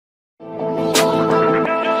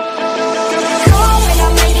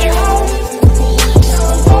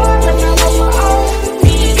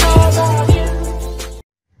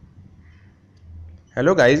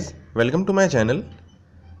Hello guys, welcome to my channel.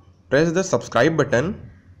 Press the subscribe button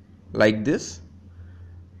like this,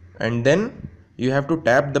 and then you have to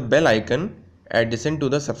tap the bell icon adjacent to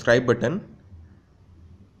the subscribe button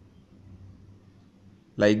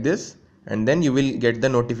like this, and then you will get the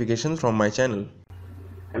notifications from my channel.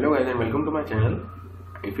 Hello guys and welcome to my channel.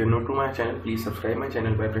 If you are new to my channel, please subscribe my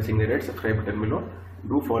channel by pressing the red subscribe button below.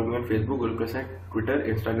 Do follow me on Facebook, Google+, Twitter,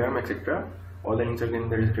 Instagram, etc. All the links are in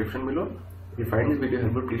the description below. If you find this video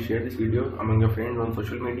helpful, please share this video among your friends on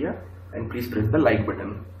social media and please press the like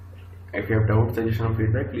button. If you have doubts, suggestions or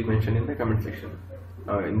feedback, please mention in the comment section.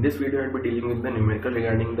 In this video I will be dealing with the numerical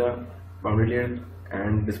regarding the boundary layer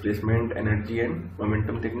and displacement, energy and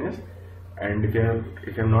momentum thickness. And if you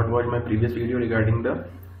have not watched my previous video regarding the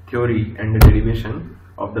theory and the derivation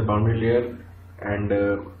of the boundary layer and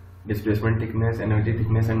displacement thickness, energy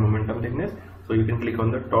thickness and momentum thickness, so you can click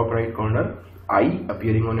on the top right corner I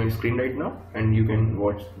appearing on your screen right now, and you can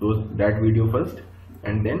watch that video first,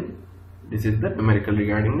 and then this is the numerical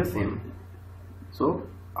regarding the same. So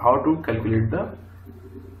how to calculate the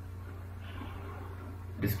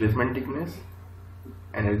displacement thickness,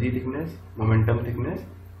 energy thickness, momentum thickness,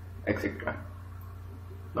 etc.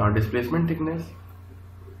 Now displacement thickness,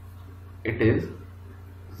 it is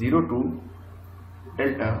 0 to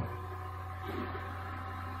delta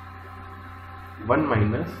 1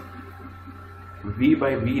 minus v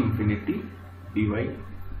by v infinity dy.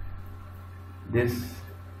 This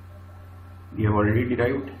we have already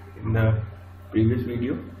derived in the previous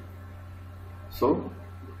video. So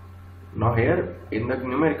now here in the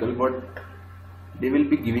numerical, what they will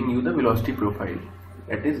be giving you the velocity profile,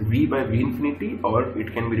 that is v by v infinity, or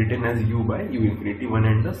it can be written as u by u infinity, one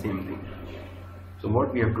and the same thing. So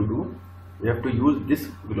what we have to do, we have to use this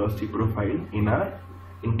velocity profile in our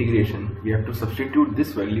integration. We have to substitute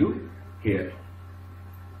this value here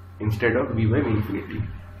instead of v by v infinity.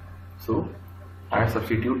 So I have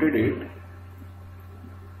substituted it,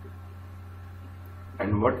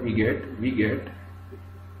 and what we get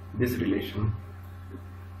this relation.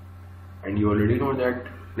 And you already know that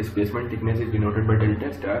displacement thickness is denoted by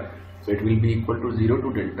delta star, so it will be equal to 0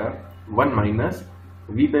 to delta 1 minus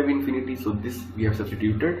v by v infinity. So this we have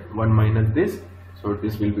substituted, 1 minus this, so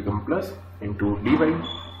this will become plus, into dy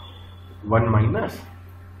 1 minus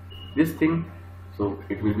this thing, so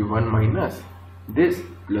it will be 1 minus this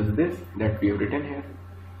plus this that we have written here.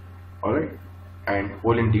 Alright, and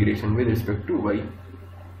whole integration with respect to y,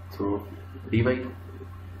 so dy.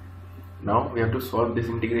 Now we have to solve this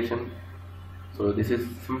integration. So this is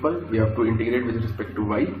simple, we have to integrate with respect to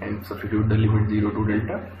y and substitute the limit 0 to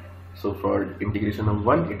delta. So for integration of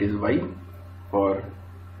 1 it is y, for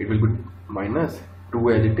it will be minus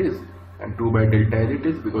 2 as it is, and 2 by delta as it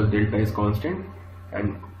is, because delta is constant.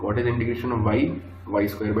 And what is integration of y? Y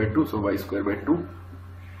square by 2, so y square by 2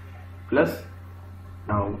 plus,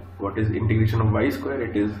 now what is integration of y square?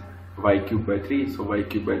 It is y cube by 3, so y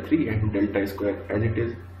cube by 3 and delta square as it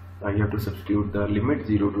is. Now you have to substitute the limit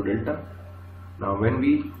 0 to delta. Now when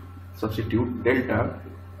we substitute delta,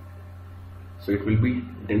 so it will be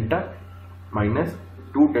delta minus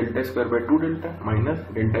 2 delta square by 2 delta minus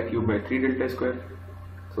delta cube by 3 delta square.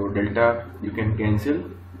 So delta you can cancel,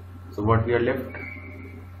 so what we are left,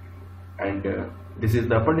 and this is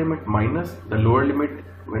the upper limit minus the lower limit.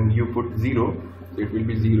 When you put 0, so it will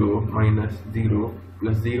be 0 minus 0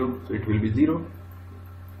 plus 0, so it will be 0.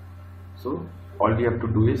 So all we have to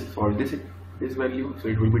do is solve this value, so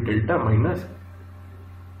it will be delta minus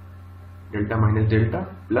delta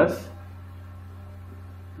plus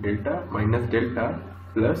delta minus delta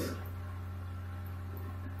plus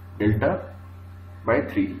delta by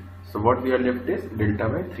 3. So what we are left is delta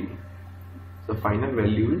by 3. So final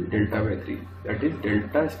value is delta by 3, that is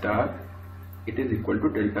delta star, it is equal to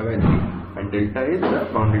delta by 3, and delta is the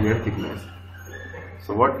boundary layer thickness.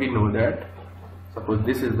 So what we know, that suppose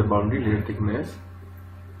this is the boundary layer thickness,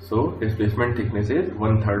 so displacement thickness is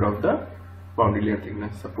 1/3 of the boundary layer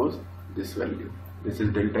thickness. Suppose this value, this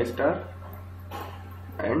is delta star,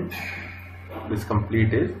 and this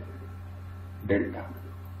complete is delta.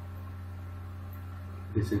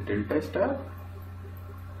 This is delta star,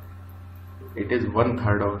 it is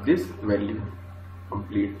 1/3 of this value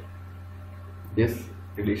complete. This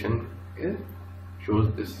relation shows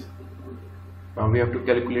this. Now we have to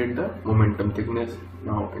calculate the momentum thickness.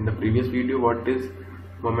 Now in the previous video, what is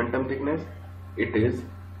momentum thickness? It is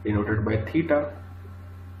denoted by theta.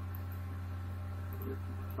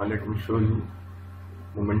 Now let me show you.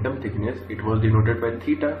 Momentum thickness, it was denoted by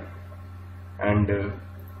theta, and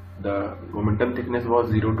the momentum thickness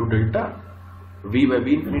was 0 to delta v by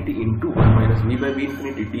v infinity into 1 minus v by v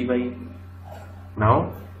infinity dy.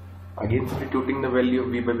 Now Again substituting the value of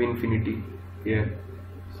v by v infinity here,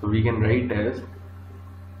 so we can write as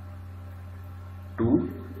 2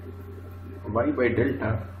 y by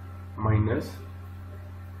delta minus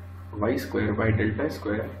y square by delta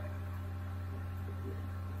square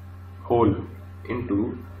whole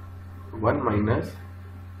into 1 minus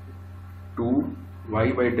 2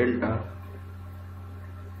 y by delta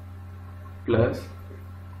plus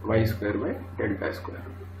y square by delta square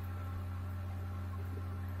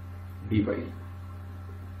dy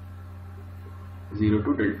 0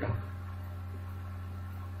 to delta.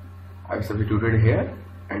 I have substituted here,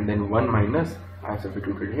 and then 1 minus I have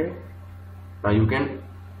substituted here. Now you can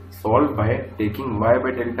solve by taking y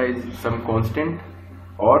by delta is some constant,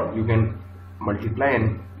 or you can multiply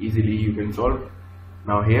and easily you can solve.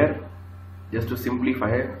 Now here, just to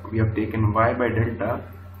simplify, we have taken y by delta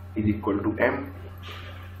is equal to m,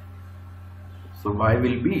 so y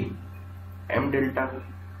will be m delta,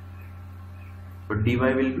 so dy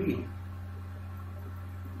will be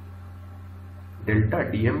delta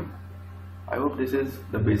dm. I hope this is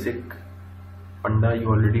the basic funda you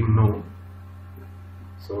already know.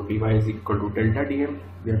 So dy is equal to delta dm,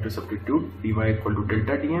 we have to substitute dy equal to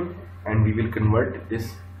delta dm, and we will convert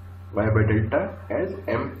this y by delta as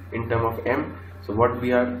m in term of m. So what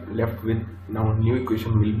we are left with now, new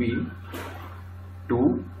equation will be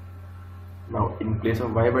 2, now in place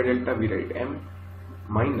of y by delta we write m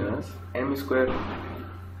minus m square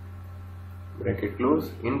bracket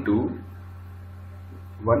close into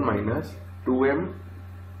 1 minus 2m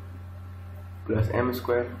plus m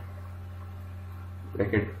square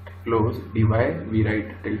bracket close dy, we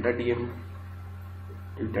write delta dm.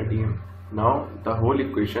 Now the whole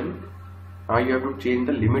equation, now you have to change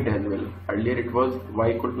the limit as well. Earlier it was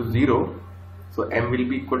y equal to 0, so m will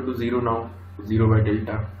be equal to 0 now, 0 by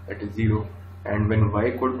delta, that is 0, and when y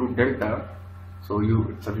equal to delta, so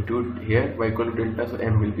you substitute here y equal to delta, so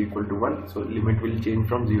m will be equal to 1, so limit will change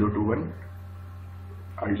from 0 to 1.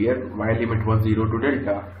 Earlier y limit was 0 to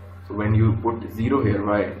delta, so when you put 0 here,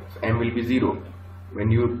 y, so m will be 0. When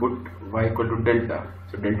you put y equal to delta,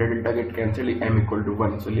 so delta get cancelled, m equal to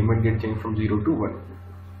 1, so limit get changed from 0 to 1.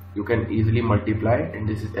 You can easily multiply, and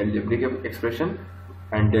this is algebraic expression,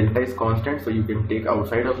 and delta is constant, so you can take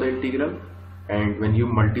outside of the integral, and when you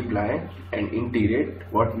multiply and integrate,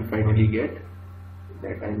 what we finally get,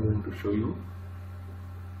 that I am going to show you.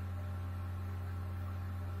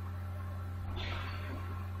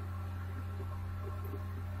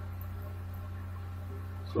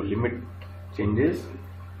 So limit changes,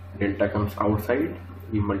 delta comes outside,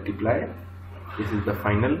 we multiply, this is the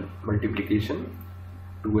final multiplication,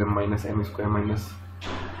 2m minus m square minus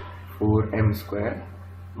 4m square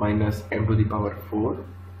minus m to the power 4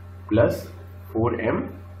 plus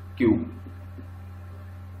 4m cube,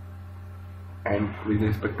 and with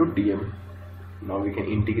respect to dm. Now we can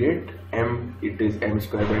integrate m, it is m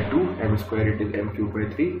square by 2, m square it is m cube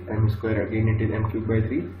by 3, m square again it is m cube by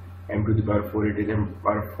 3, m to the power 4 it is m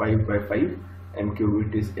power 5 by 5, m cube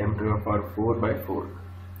it is m to the power 4 by 4.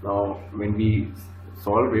 Now when we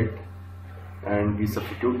solve it and we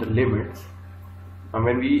substitute the limits, and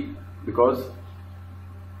when we, because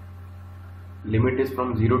limit is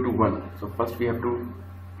from 0 to 1, so first we have to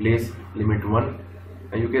place limit 1,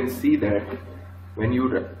 and you can see that when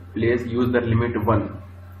you use the limit 1,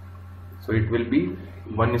 so it will be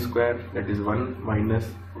 1 square, that is 1 minus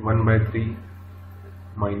 1 by 3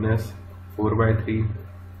 minus 4 by 3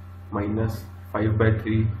 minus 5 by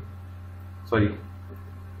 3, sorry,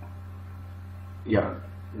 yeah,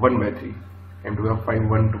 1 by 3, m to the power 5,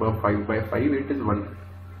 1 to the power 5 by 5, it is 1,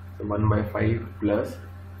 so 1 by 5 plus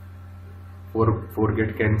 4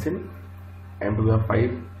 get cancelled, m to the power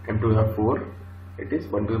 5, m to the power 4, it is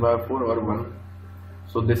 1 to the power 4 or 1.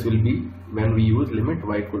 So this will be when we use limit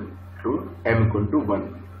y equal to m equal to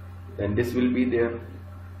 1, then this will be there.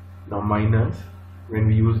 Now minus when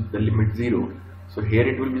we use the limit 0, so here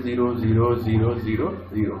it will be 0, 0, 0, 0,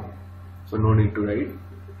 0, so no need to write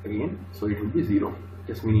again, so it will be 0,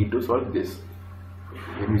 just we need to solve this.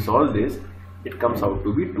 When we solve this, it comes out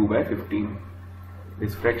to be 2 by 15,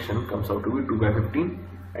 this fraction comes out to be 2 by 15,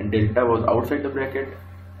 and delta was outside the bracket,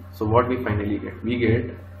 so what we finally get? We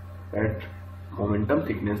get that momentum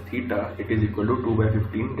thickness theta, it is equal to 2 by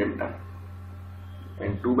 15 delta,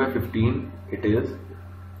 and 2 by 15 it is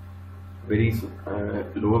very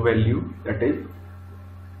low value, that is,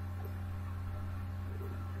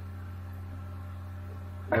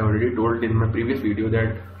 I already told in my previous video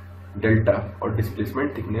that delta or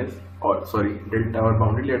displacement thickness, or sorry, delta or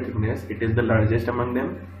boundary layer thickness, it is the largest among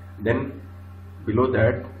them, then below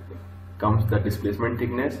that comes the displacement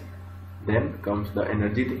thickness, then comes the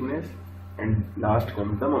energy thickness, and last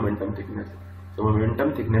comes the momentum thickness. So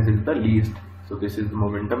momentum thickness is the least, so this is the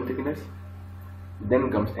momentum thickness.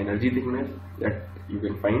 Then comes energy thickness, that you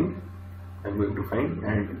can find, I'm going to find,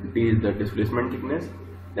 and D is the displacement thickness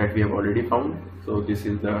that we have already found. So this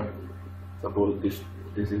is the, suppose this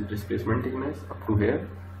is displacement thickness up to here,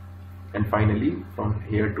 and finally from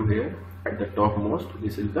here to here at the topmost,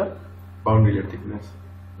 this is the boundary layer thickness,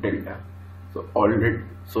 delta.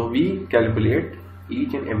 So we calculate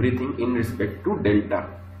each and everything in respect to delta,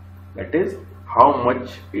 that is how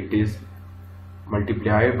much it is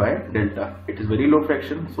multiplied by delta. It is very low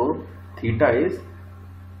fraction, so theta is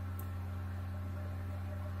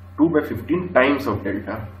 2 by 15 times of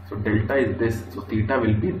delta. So delta is this, so theta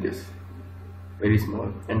will be this, very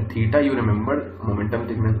small. And theta, you remember, momentum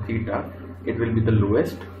thickness theta, it will be the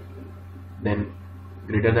lowest. Then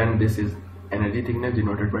greater than this is energy thickness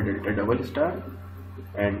denoted by delta double star,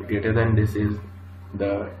 and greater than this is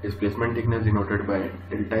the displacement thickness denoted by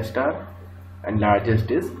delta star, and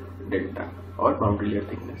largest is delta or boundary layer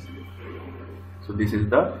thickness. So this is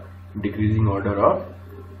the decreasing order of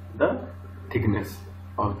the thickness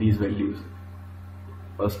of these values.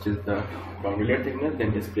 First is the boundary layer thickness,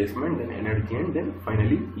 then displacement, then energy, and then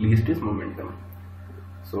finally least is momentum.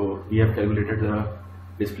 So we have calculated the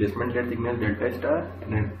displacement layer thickness delta star,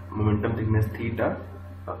 and then momentum thickness theta,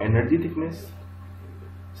 energy thickness.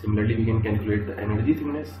 Similarly, we can calculate the energy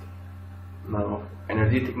thickness. Now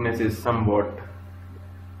energy thickness is somewhat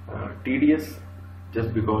tedious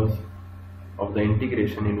just because of the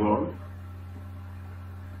integration involved.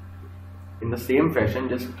 In the same fashion,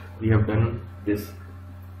 just we have done this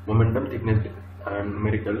momentum thickness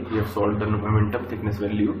numerical, we have solved the momentum thickness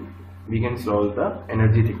value, we can solve the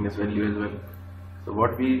energy thickness value as well. So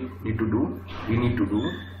what we need to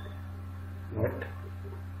do, that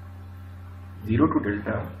 0 to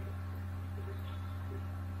delta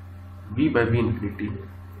v by v infinity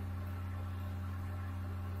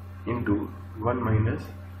into 1 minus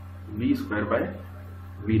v square by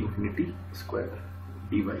v infinity square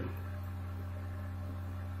dy.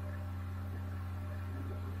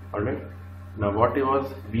 Alright, now what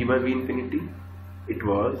was v by v infinity? It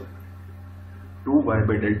was 2y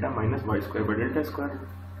by delta minus y square by delta square.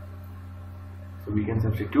 So we can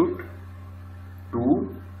substitute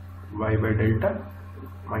 2y by delta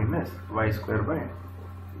minus y square by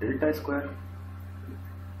delta square,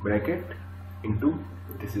 bracket into,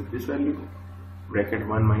 this is this value, bracket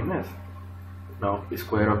 1 minus, now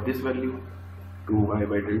square of this value, 2y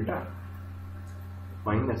by delta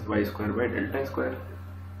minus y square by delta square,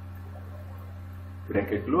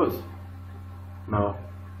 bracket close. Now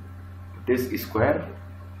this square,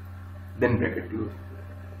 then bracket close,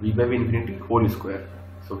 v by v infinity whole square.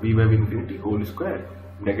 So v by v infinity whole square,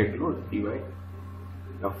 bracket close, dy.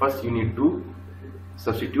 Now first you need to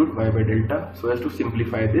substitute y by delta so as to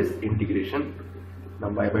simplify this integration. Now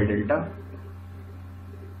y by delta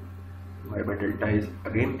is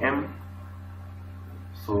again m,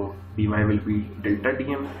 so dy will be delta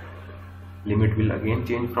dm. Limit will again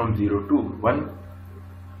change from 0 to 1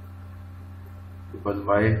 because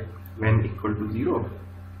y when equal to 0,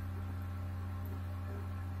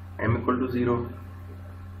 m equal to 0,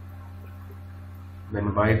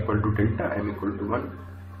 then y equal to delta, m equal to 1,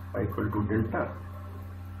 y equal to delta,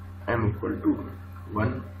 m equal to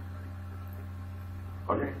 1.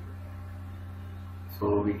 Alright,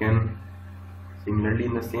 so we can similarly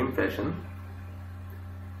in the same fashion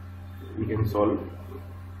we can solve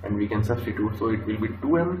and we can substitute. So it will be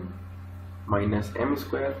 2m minus m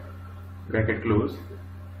square, bracket close,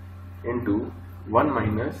 into 1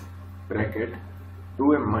 minus bracket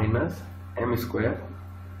 2m minus m square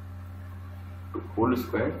to whole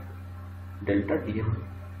square delta dm.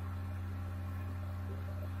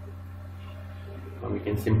 Now we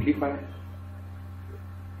can simplify.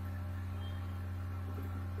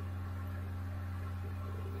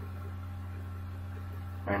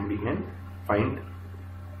 And we can find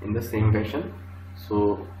in the same fashion.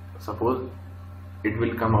 So suppose it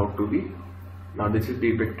will come out to be, now this is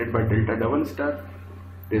depicted by delta double star,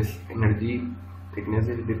 this energy thickness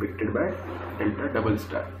is depicted by delta double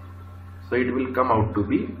star. So it will come out to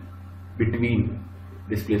be between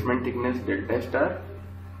displacement thickness delta star,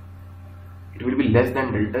 it will be less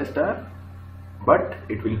than delta star, but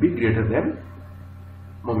it will be greater than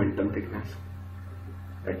momentum thickness.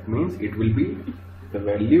 That means it will be, the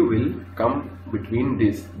value will come between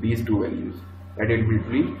these two values, that it will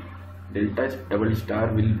be delta double star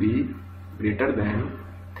will be greater than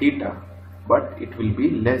theta, but it will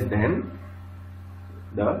be less than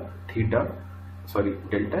the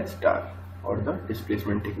delta star or the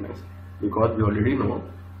displacement thickness, because we already know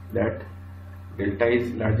that delta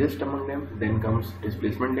is largest among them, then comes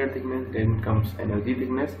displacement layer thickness, then comes energy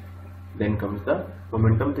thickness, then comes the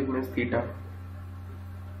momentum thickness theta.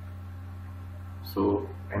 So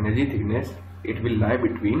energy thickness, it will lie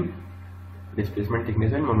between displacement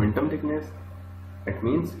thickness and momentum thickness. That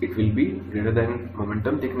means it will be greater than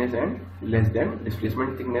momentum thickness and less than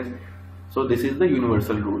displacement thickness. So this is the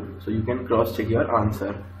universal rule. So you can cross check your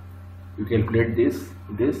answer. You calculate this,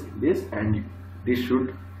 and this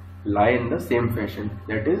should lie in the same fashion.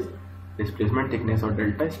 That is, displacement thickness or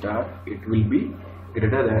delta star, it will be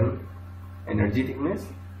greater than energy thickness,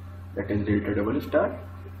 that is delta double star,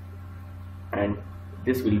 and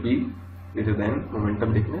this will be greater than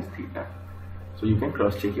momentum thickness theta. So you can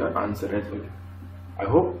cross check your answer as well. I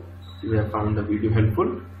hope you have found the video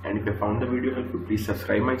helpful, and if you found the video helpful, please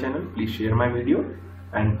subscribe my channel, please share my video,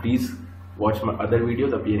 and please watch my other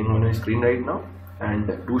videos appearing on your screen right now, and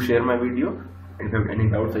do share my video. And if you have any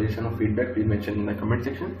doubt, suggestion or feedback, please mention in the comment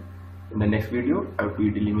section. In the next video I will be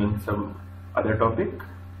dealing with some other topic,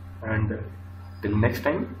 and till next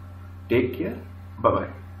time, take care, bye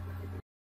bye.